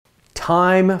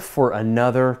Time for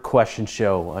another question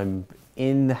show. I'm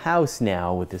in the house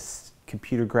now with this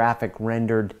computer graphic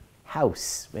rendered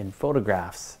house and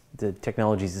photographs. The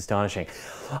technology is astonishing.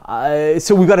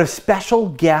 So we've got a special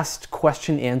guest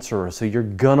question answerer, so you're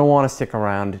gonna want to stick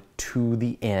around to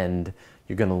the end.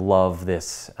 You're gonna love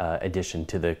this addition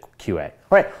to the QA. All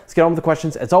right, let's get on with the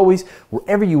questions. As always,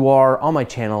 wherever you are on my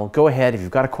channel, go ahead. If you've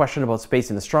got a question about space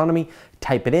and astronomy,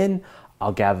 type it in.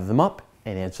 I'll gather them up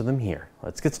and answer them here.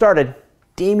 Let's get started.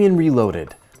 Damien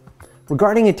Reloaded.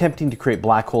 Regarding attempting to create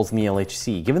black holes in the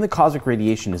LHC, given the cosmic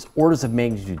radiation is orders of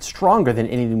magnitude stronger than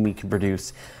anything we can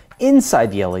produce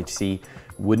inside the LHC,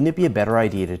 wouldn't it be a better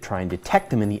idea to try and detect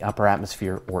them in the upper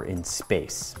atmosphere or in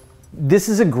space? This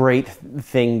is a great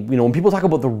thing. You know, when people talk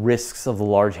about the risks of the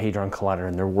Large Hadron Collider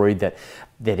and they're worried that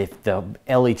if the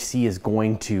LHC is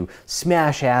going to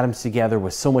smash atoms together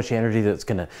with so much energy that it's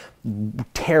going to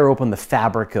tear open the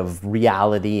fabric of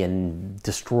reality and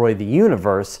destroy the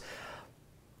universe,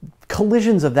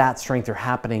 collisions of that strength are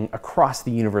happening across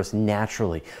the universe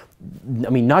naturally. I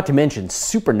mean, not to mention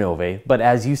supernovae, but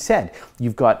as you said,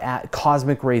 you've got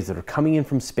cosmic rays that are coming in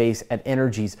from space at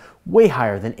energies way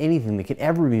higher than anything that can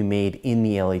ever be made in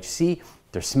the LHC.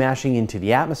 They're smashing into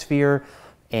the atmosphere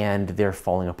and they're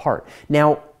falling apart.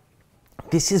 Now,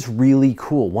 this is really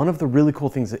cool. One of the really cool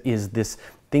things is this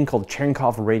thing called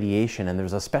Cherenkov radiation, and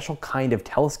there's a special kind of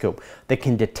telescope that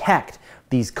can detect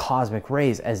these cosmic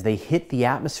rays as they hit the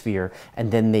atmosphere, and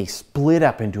then they split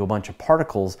up into a bunch of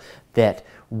particles that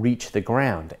reach the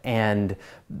ground. And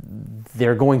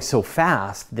they're going so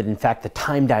fast that in fact the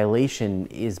time dilation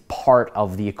is part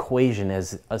of the equation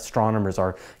as astronomers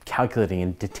are calculating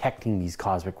and detecting these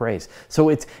cosmic rays. So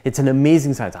it's an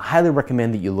amazing science. I highly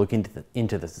recommend that you look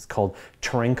into this. It's called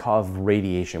Cherenkov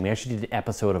radiation. We actually did an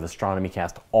episode of Astronomy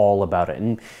Cast all about it,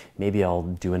 and maybe I'll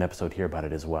do an episode here about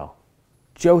it as well.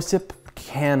 Josip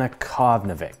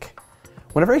Kanakovnovic.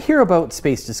 Whenever I hear about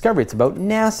space discovery, it's about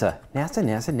NASA.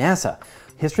 NASA.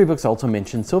 History books also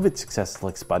mention Soviet successes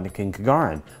like Sputnik and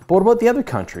Gagarin. But what about the other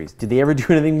countries? Did they ever do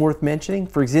anything worth mentioning?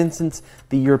 For instance,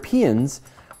 the Europeans,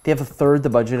 they have a third the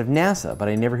budget of NASA, but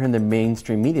I never hear in the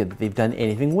mainstream media that they've done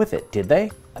anything with it. Did they?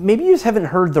 Maybe you just haven't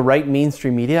heard the right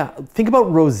mainstream media. Think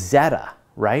about Rosetta,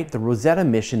 right? The Rosetta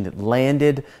mission that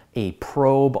landed a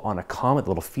probe on a comet, the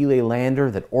little Philae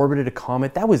lander that orbited a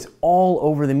comet. That was all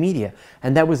over the media,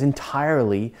 and that was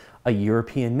entirely a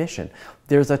European mission.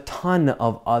 There's a ton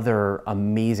of other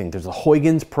amazing, there's a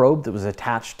Huygens probe that was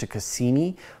attached to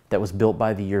Cassini that was built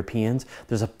by the Europeans.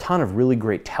 There's a ton of really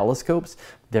great telescopes.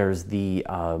 There's the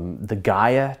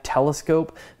Gaia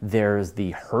telescope, there's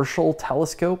the Herschel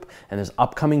telescope, and there's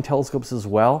upcoming telescopes as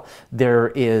well. There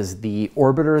is the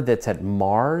orbiter that's at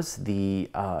Mars, the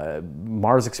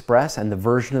Mars Express, and the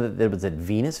version of it that was at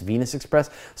Venus, Venus Express.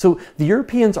 So the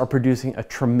Europeans are producing a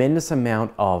tremendous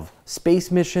amount of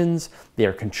space missions. They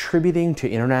are contributing to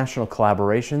international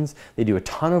collaborations. They do a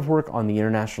ton of work on the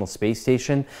International Space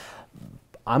Station.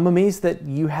 I'm amazed that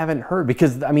you haven't heard,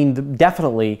 because I mean,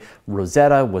 definitely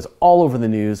Rosetta was all over the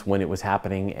news when it was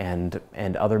happening, and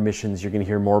other missions you're going to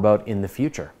hear more about in the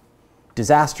future.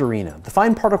 Disasterina. The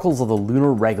fine particles of the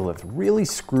lunar regolith really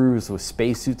screws with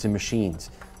spacesuits and machines.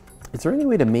 Is there any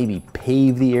way to maybe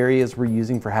pave the areas we're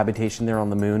using for habitation there on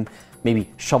the moon? Maybe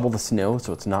shovel the snow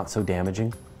so it's not so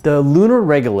damaging? The lunar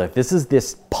regolith, this is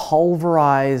this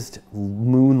pulverized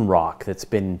moon rock that's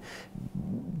been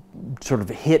sort of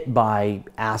hit by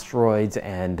asteroids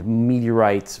and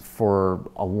meteorites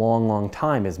for a long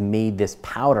time, has made this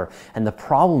powder. And the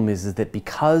problem is that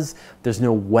because there's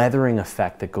no weathering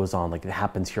effect that goes on like it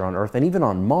happens here on Earth and even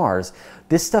on Mars,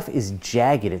 this stuff is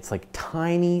jagged. It's like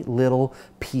tiny little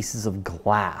pieces of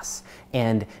glass.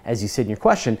 And as you said in your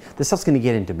question, this stuff's going to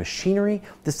get into machinery.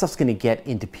 This stuff's going to get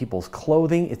into people's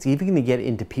clothing. It's even going to get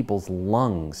into people's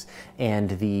lungs.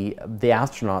 And the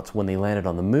astronauts, when they landed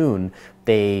on the moon,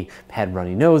 they had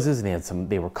runny noses and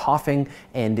they were coughing.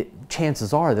 And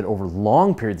chances are that over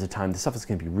long periods of time, this stuff is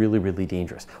going to be really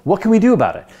dangerous. What can we do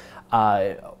about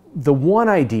it? The one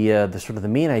idea, the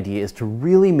main idea, is to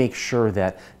really make sure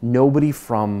that nobody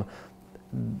from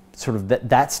sort of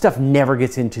that stuff never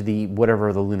gets into the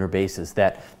whatever the lunar base is,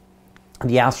 that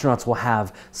the astronauts will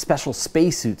have special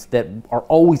spacesuits that are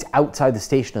always outside the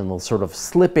station, and they'll sort of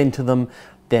slip into them,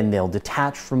 then they'll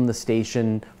detach from the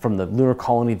station, from the lunar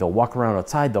colony, they'll walk around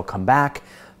outside, they'll come back,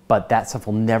 but that stuff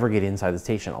will never get inside the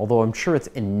station, although I'm sure it's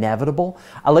inevitable.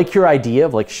 I like your idea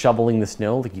of like shoveling the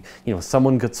snow, like you know,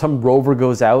 some rover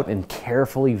goes out and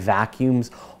carefully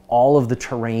vacuums all of the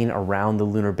terrain around the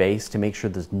lunar base to make sure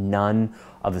there's none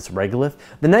of this regolith.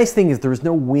 The nice thing is there's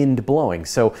no wind blowing,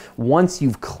 so once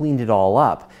you've cleaned it all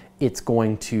up, it's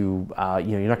going to,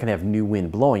 you're not going to have new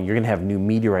wind blowing. You're going to have new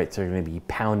meteorites that are going to be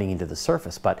pounding into the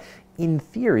surface. But in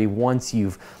theory, once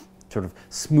you've sort of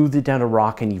smoothed it down to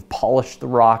rock and you've polished the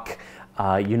rock,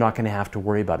 you're not going to have to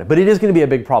worry about it. But it is going to be a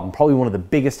big problem, probably one of the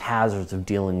biggest hazards of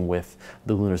dealing with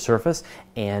the lunar surface,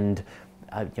 and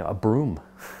a broom.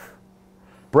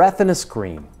 Breath and a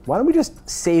scream. Why don't we just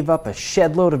save up a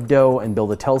shed load of dough and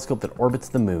build a telescope that orbits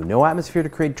the moon? No atmosphere to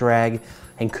create drag,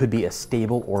 and could be a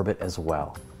stable orbit as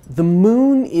well. The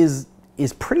moon is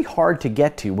pretty hard to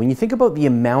get to. When you think about the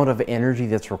amount of energy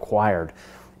that's required,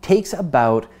 it takes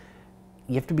about,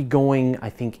 you have to be going, I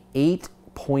think,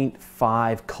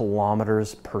 8.5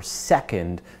 kilometers per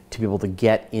second to be able to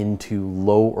get into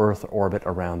low Earth orbit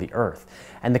around the Earth.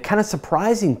 And the kind of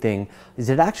surprising thing is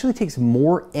it actually takes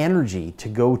more energy to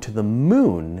go to the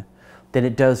moon than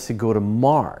it does to go to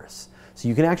Mars. So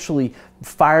you can actually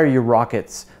fire your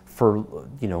rockets for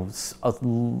a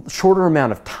shorter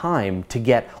amount of time to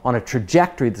get on a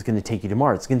trajectory that's going to take you to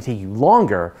Mars. It's going to take you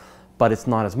longer, but it's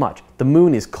not as much. The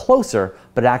moon is closer,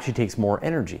 but it actually takes more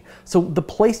energy. So the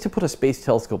place to put a space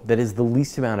telescope that is the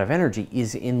least amount of energy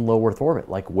is in low Earth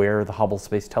orbit, like where the Hubble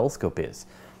Space Telescope is.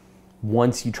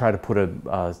 Once you try to put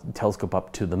a telescope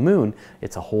up to the moon,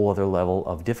 it's a whole other level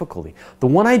of difficulty. The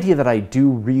one idea that I do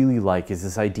really like is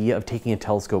this idea of taking a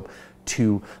telescope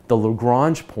to the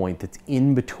Lagrange point that's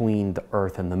in between the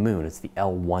Earth and the moon. It's the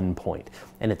L1 point.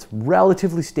 And it's a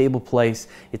relatively stable place.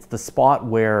 It's the spot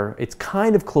where, it's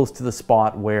kind of close to the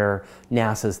spot where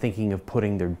NASA is thinking of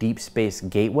putting their deep space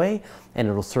gateway, and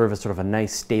it'll serve as sort of a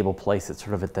nice stable place that's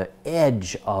sort of at the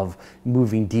edge of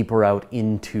moving deeper out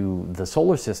into the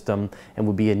solar system, and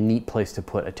would be a neat place to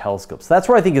put a telescope. So that's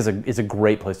where I think is a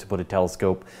great place to put a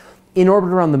telescope. In orbit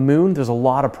around the moon, there's a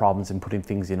lot of problems in putting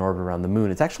things in orbit around the moon.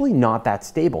 It's actually not that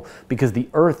stable because the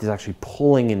Earth is actually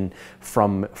pulling in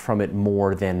from it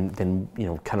more than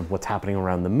kind of what's happening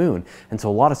around the moon. And so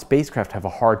a lot of spacecraft have a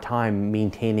hard time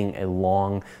maintaining a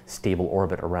long, stable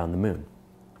orbit around the moon.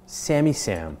 Sammy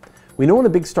Sam. We know when a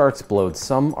big star explodes,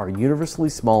 some are universally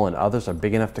small and others are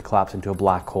big enough to collapse into a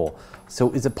black hole. So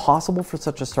is it possible for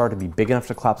such a star to be big enough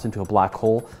to collapse into a black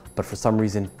hole, but for some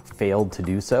reason failed to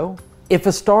do so? If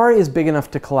a star is big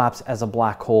enough to collapse as a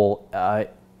black hole,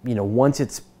 once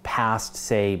it's past,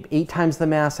 say, 8 times the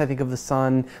mass, I think, of the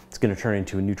sun, it's going to turn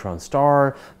into a neutron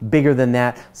star. Bigger than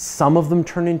that, some of them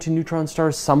turn into neutron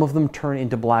stars, some of them turn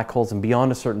into black holes, and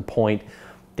beyond a certain point,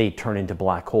 they turn into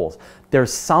black holes.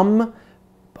 There's some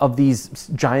of these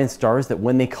giant stars that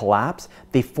when they collapse,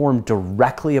 they form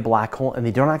directly a black hole and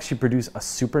they don't actually produce a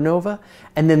supernova.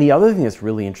 And then the other thing that's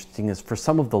really interesting is for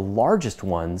some of the largest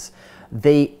ones,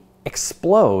 they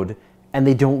explode and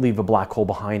they don't leave a black hole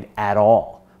behind at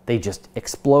all. They just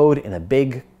explode in a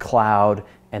big cloud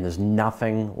and there's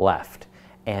nothing left.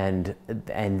 And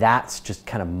that's just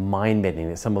kind of mind-bending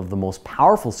that some of the most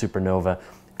powerful supernova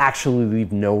actually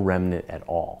leave no remnant at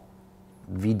all.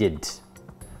 We didn't.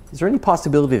 Is there any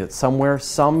possibility that somewhere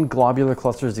some globular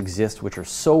clusters exist which are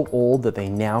so old that they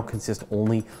now consist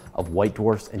only of white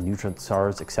dwarfs and neutron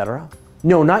stars, etc.?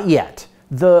 No, not yet.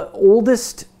 The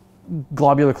oldest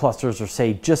globular clusters are,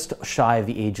 say, just shy of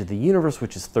the age of the universe,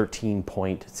 which is say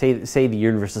the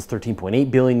universe is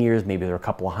 13.8 billion years, maybe they're a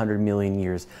couple of 100 million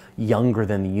years younger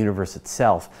than the universe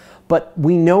itself. But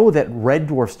we know that red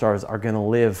dwarf stars are going to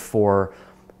live for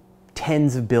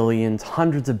tens of billions,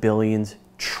 hundreds of billions,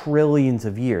 trillions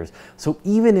of years. So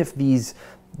even if these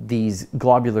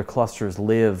globular clusters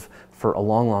live for a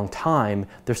long, long time,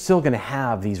 they're still going to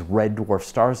have these red dwarf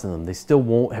stars in them. They still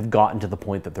won't have gotten to the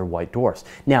point that they're white dwarfs.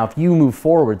 Now, if you move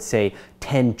forward, say,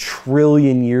 10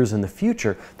 trillion years in the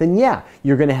future, then yeah,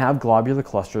 you're going to have globular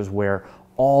clusters where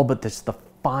all but the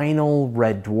final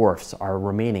red dwarfs are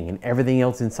remaining, and everything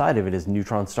else inside of it is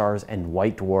neutron stars and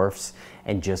white dwarfs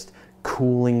and just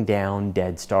cooling down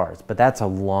dead stars. But that's a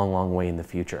long, long way in the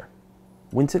future.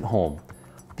 Winsett Holm.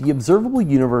 The observable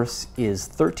universe is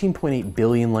 13.8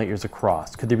 billion light years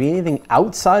across. Could there be anything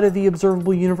outside of the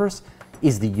observable universe?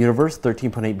 Is the universe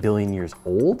 13.8 billion years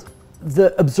old?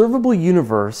 The observable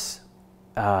universe,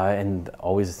 and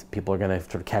always people are going to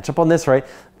sort of catch up on this, right?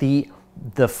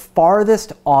 The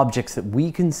farthest objects that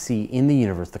we can see in the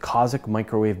universe, the cosmic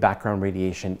microwave background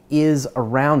radiation, is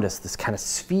around us, this kind of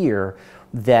sphere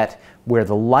that where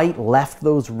the light left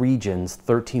those regions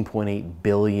 13.8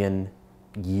 billion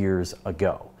years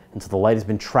ago. And so the light has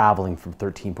been traveling for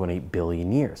 13.8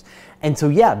 billion years. And so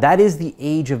yeah, that is the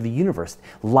age of the universe.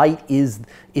 Light is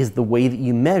the way that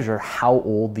you measure how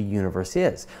old the universe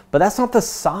is. But that's not the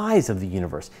size of the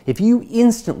universe. If you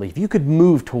could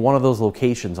move to one of those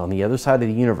locations on the other side of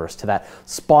the universe, to that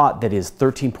spot that is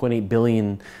 13.8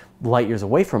 billion light years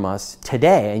away from us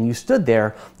today and you stood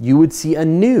there, you would see a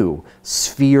new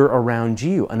sphere around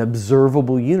you, an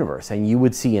observable universe, and you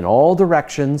would see in all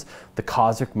directions the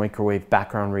cosmic microwave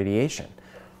background radiation.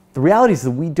 The reality is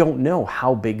that we don't know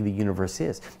how big the universe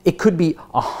is. It could be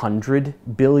 100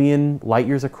 billion light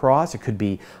years across, it could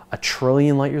be 1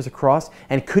 trillion light years across,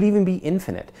 and it could even be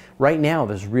infinite. Right now,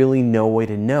 there's really no way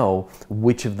to know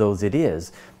which of those it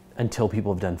is until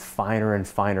people have done finer and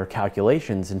finer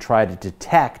calculations and try to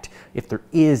detect if there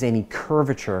is any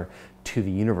curvature to the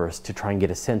universe to try and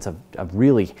get a sense of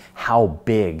really how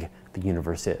big the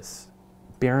universe is.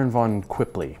 Baron von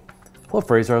Quipley. Hello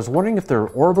Fraser, I was wondering if there are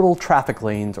orbital traffic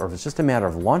lanes or if it's just a matter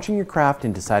of launching your craft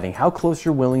and deciding how close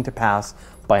you're willing to pass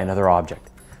by another object.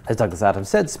 As Douglas Adams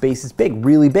said, space is big,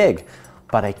 really big,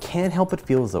 but I can't help but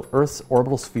feel as though Earth's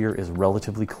orbital sphere is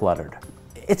relatively cluttered.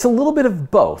 It's a little bit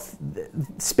of both.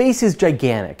 Space is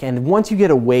gigantic, and once you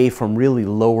get away from really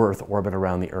low Earth orbit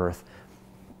around the Earth,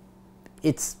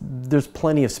 there's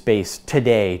plenty of space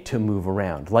today to move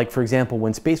around. Like for example,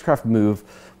 when spacecraft move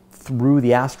through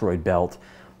the asteroid belt,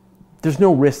 there's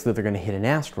no risk that they're going to hit an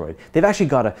asteroid. They've actually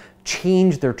got to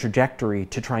change their trajectory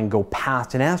to try and go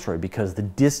past an asteroid because the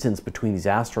distance between these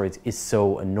asteroids is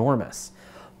so enormous.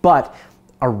 But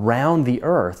around the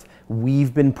Earth,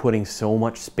 we've been putting so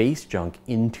much space junk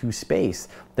into space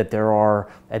that there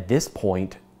are, at this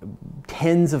point,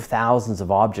 tens of thousands of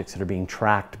objects that are being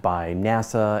tracked by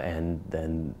NASA and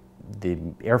then the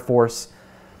Air Force,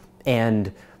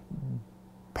 and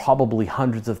probably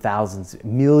hundreds of thousands,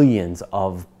 millions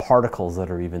of particles that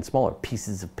are even smaller,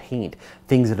 pieces of paint,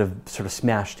 things that have sort of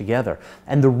smashed together.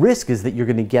 And the risk is that you're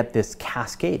going to get this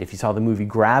cascade. If you saw the movie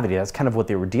Gravity, that's kind of what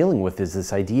they were dealing with, is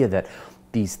this idea that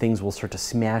these things will start to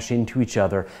smash into each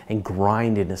other and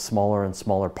grind into smaller and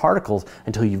smaller particles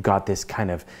until you've got this kind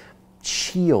of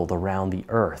shield around the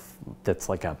Earth that's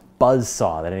like a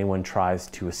buzzsaw that anyone tries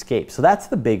to escape. So that's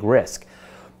the big risk.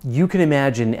 You can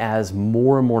imagine as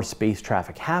more and more space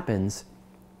traffic happens,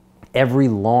 every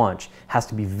launch has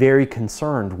to be very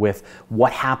concerned with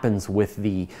what happens with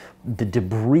the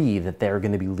debris that they're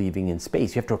going to be leaving in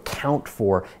space. You have to account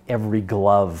for every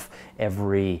glove,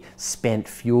 every spent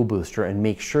fuel booster, and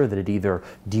make sure that it either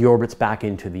deorbits back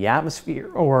into the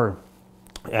atmosphere or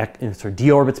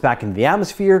deorbits back into the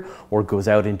atmosphere, or goes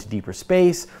out into deeper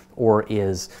space, or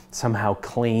is somehow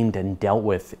claimed and dealt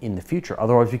with in the future.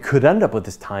 Otherwise, we could end up with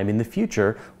this time in the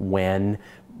future when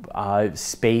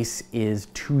space is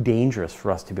too dangerous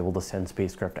for us to be able to send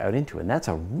spacecraft out into, and that's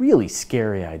a really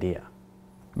scary idea.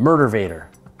 Murder Vader.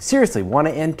 Seriously, want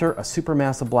to enter a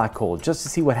supermassive black hole just to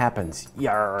see what happens.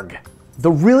 Yarg.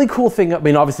 The really cool thing, I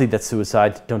mean, obviously that's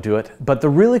suicide, don't do it, but the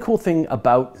really cool thing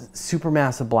about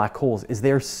supermassive black holes is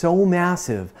they're so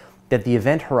massive that the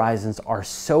event horizons are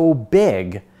so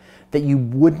big that you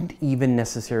wouldn't even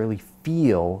necessarily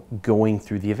feel going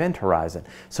through the event horizon.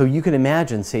 So you can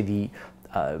imagine, say,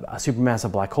 a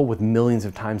supermassive black hole with millions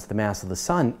of times the mass of the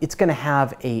sun, it's going to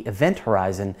have an event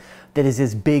horizon that is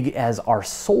as big as our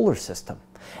solar system.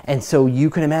 And so you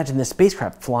can imagine the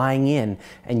spacecraft flying in,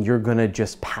 and you're going to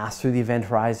just pass through the event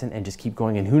horizon and just keep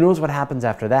going. And who knows what happens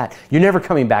after that? You're never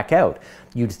coming back out.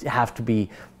 You just have to be,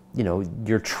 you know,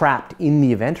 you're trapped in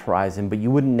the event horizon, but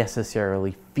you wouldn't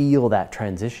necessarily feel that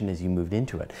transition as you moved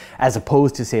into it. As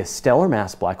opposed to, say, a stellar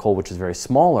mass black hole, which is very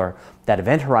smaller, that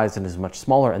event horizon is much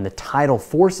smaller, and the tidal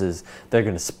forces that are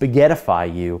going to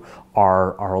spaghettify you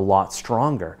are a lot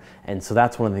stronger. And so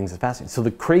that's one of the things that's fascinating. So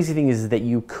the crazy thing is that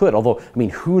you could, although, I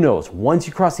mean, who knows? Once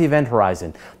you cross the event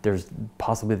horizon, there's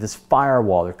possibly this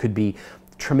firewall. There could be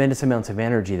tremendous amounts of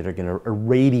energy that are going to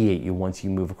irradiate you once you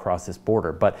move across this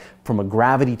border. But from a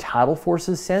gravity tidal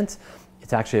forces sense,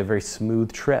 it's actually a very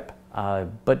smooth trip.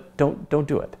 But don't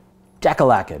do it.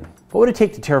 Jackalakin. What would it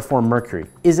take to terraform Mercury?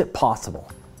 Is it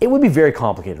possible? It would be very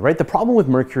complicated, right? The problem with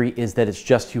Mercury is that it's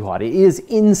just too hot. It is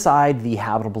inside the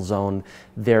habitable zone.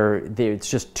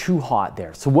 It's just too hot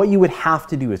there. So what you would have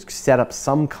to do is set up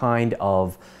some kind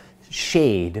of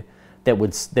shade that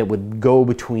would go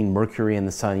between Mercury and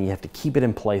the sun. You have to keep it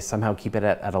in place, somehow keep it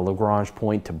at a Lagrange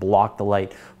point to block the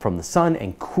light from the sun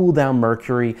and cool down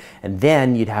Mercury. And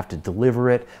then you'd have to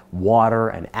deliver it water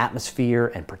and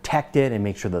atmosphere and protect it and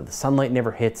make sure that the sunlight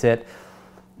never hits it.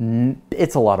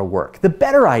 It's a lot of work. The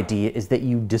better idea is that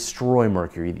you destroy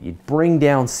Mercury, that you bring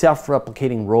down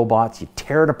self-replicating robots, you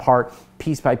tear it apart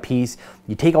piece by piece,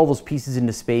 you take all those pieces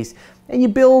into space, and you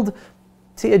build,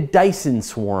 say, a Dyson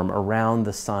swarm around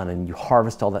the sun, and you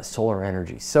harvest all that solar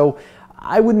energy. So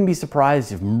I wouldn't be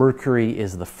surprised if Mercury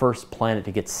is the first planet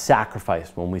to get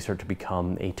sacrificed when we start to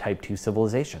become a Type 2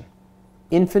 civilization.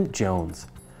 Infant Jones.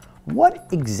 What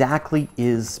exactly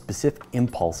is specific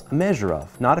impulse a measure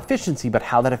of? Not efficiency, but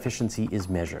how that efficiency is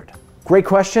measured. Great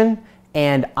question,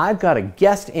 and I've got a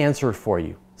guest answer for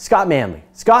you. Scott Manley.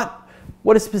 Scott,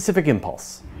 what is specific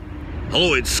impulse?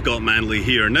 Hello, it's Scott Manley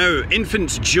here. Now,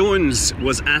 Infant Jones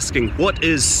was asking, what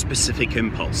is specific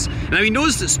impulse? Now, he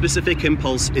knows that specific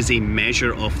impulse is a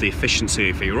measure of the efficiency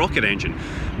of a rocket engine,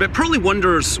 but probably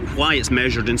wonders why it's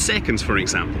measured in seconds, for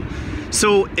example.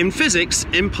 So, in physics,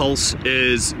 impulse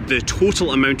is the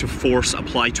total amount of force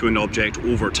applied to an object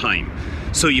over time.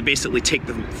 So you basically take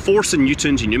the force in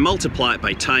newtons and you multiply it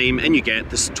by time and you get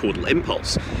this total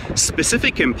impulse.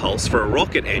 Specific impulse for a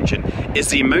rocket engine is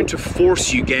the amount of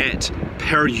force you get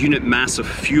per unit mass of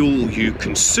fuel you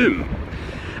consume.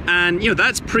 And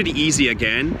that's pretty easy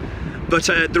again. But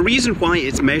the reason why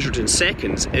it's measured in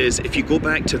seconds is if you go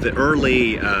back to the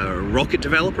early rocket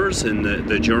developers in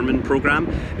the German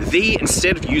program, they,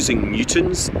 instead of using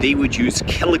newtons, they would use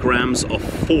kilograms of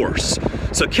force.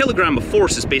 So a kilogram of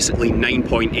force is basically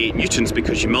 9.8 newtons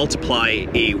because you multiply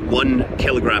a 1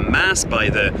 kilogram mass by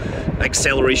the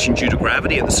acceleration due to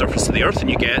gravity at the surface of the Earth and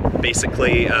you get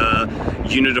basically a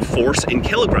unit of force in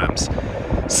kilograms.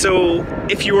 So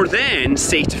if you were then,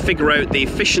 say, to figure out the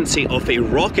efficiency of a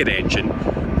rocket engine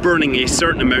burning a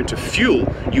certain amount of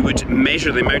fuel, you would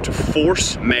measure the amount of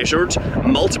force measured,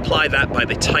 multiply that by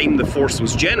the time the force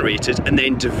was generated, and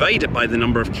then divide it by the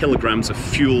number of kilograms of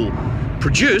fuel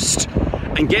produced.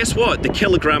 And guess what? The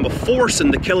kilogram of force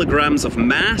and the kilograms of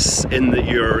mass in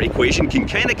your equation can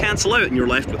kind of cancel out and you're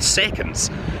left with seconds.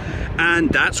 And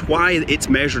that's why it's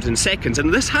measured in seconds.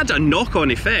 And this had a knock-on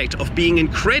effect of being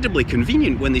incredibly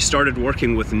convenient when they started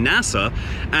working with NASA,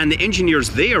 and the engineers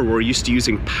there were used to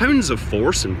using pounds of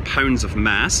force and pounds of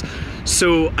mass.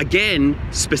 So again,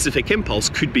 specific impulse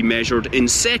could be measured in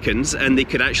seconds and they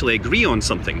could actually agree on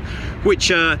something,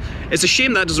 which is a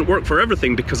shame that doesn't work for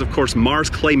everything because of course Mars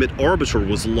Climate Orbiter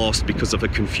was lost because of a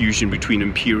confusion between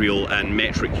imperial and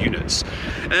metric units.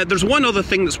 There's one other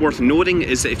thing that's worth noting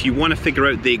is that if you want to figure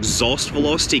out the exhaust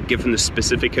velocity given the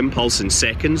specific impulse in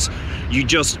seconds, you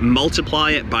just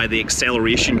multiply it by the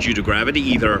acceleration due to gravity,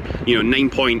 either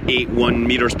 9.81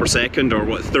 meters per second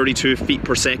or 32 feet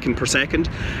per second,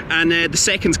 and the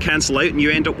seconds cancel out and you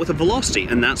end up with a velocity,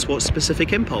 and that's what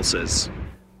specific impulse is.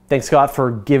 Thanks, Scott,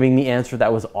 for giving the answer.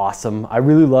 That was awesome. I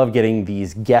really love getting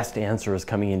these guest answers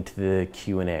coming into the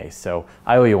Q&A, so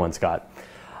I owe you one, Scott.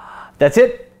 That's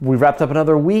it. We've wrapped up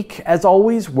another week. As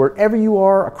always, wherever you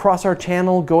are across our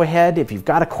channel, go ahead. If you've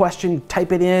got a question,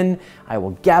 type it in. I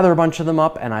will gather a bunch of them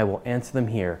up and I will answer them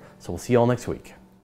here. So we'll see you all next week.